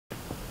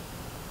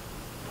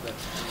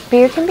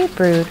Beer can be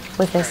brewed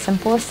with as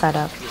simple a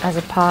setup as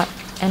a pot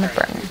and a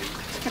burner.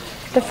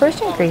 The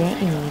first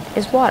ingredient you need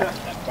is water,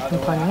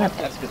 and plenty of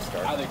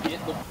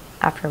it.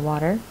 After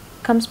water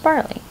comes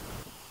barley,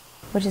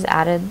 which is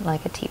added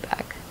like a tea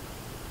bag.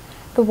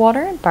 The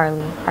water and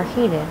barley are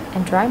heated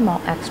and dry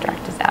malt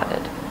extract is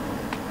added.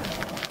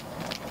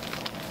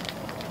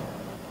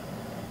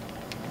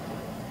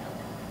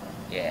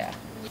 Yeah.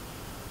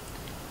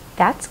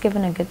 That's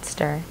given a good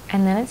stir,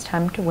 and then it's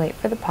time to wait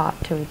for the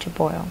pot to reach a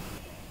boil.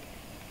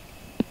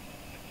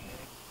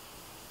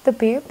 The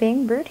beer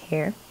being brewed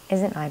here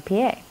is an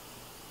IPA.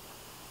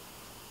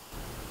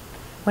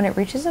 When it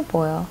reaches a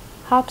boil,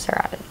 hops are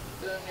added.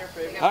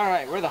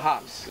 Alright, where are the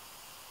hops?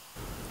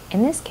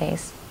 In this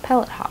case,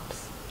 pellet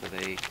hops. So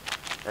they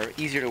are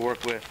easier to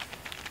work with,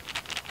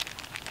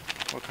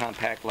 more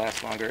compact,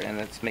 last longer, and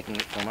it's making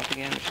it foam up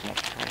again, which is not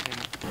surprising.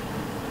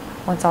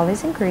 Once all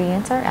these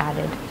ingredients are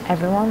added,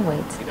 everyone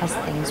waits as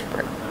things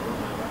brew.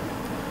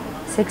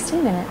 60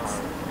 minutes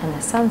and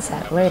a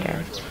sunset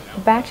later,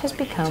 the batch has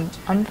become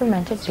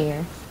unfermented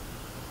beer,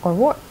 or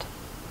wort.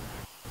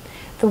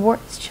 The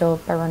wort is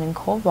chilled by running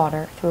cold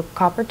water through a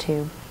copper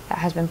tube that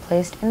has been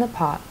placed in the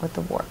pot with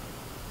the wort.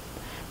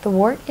 The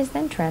wort is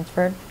then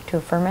transferred to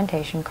a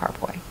fermentation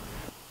carboy.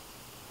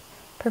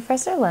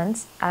 Professor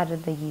Lentz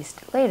added the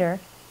yeast later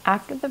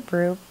after the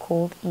brew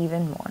cooled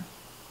even more.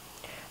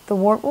 The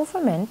wort will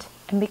ferment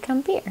and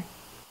become beer.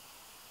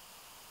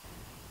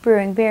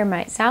 Brewing beer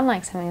might sound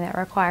like something that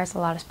requires a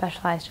lot of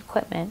specialized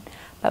equipment,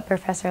 but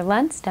Professor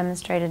Lentz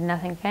demonstrated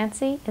nothing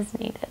fancy is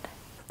needed.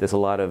 There's a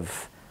lot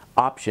of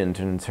options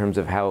in terms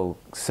of how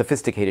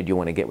sophisticated you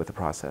want to get with the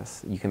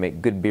process. You can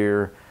make good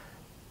beer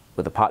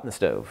with a pot and a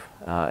stove,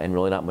 and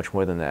really not much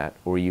more than that,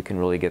 or you can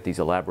really get these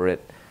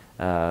elaborate,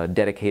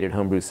 dedicated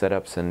homebrew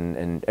setups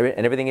and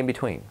everything in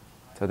between.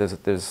 So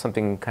there's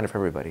something kind of for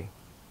everybody.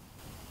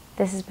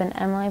 This has been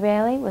Emily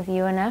Bailey with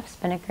UNF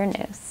Spinnaker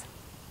News.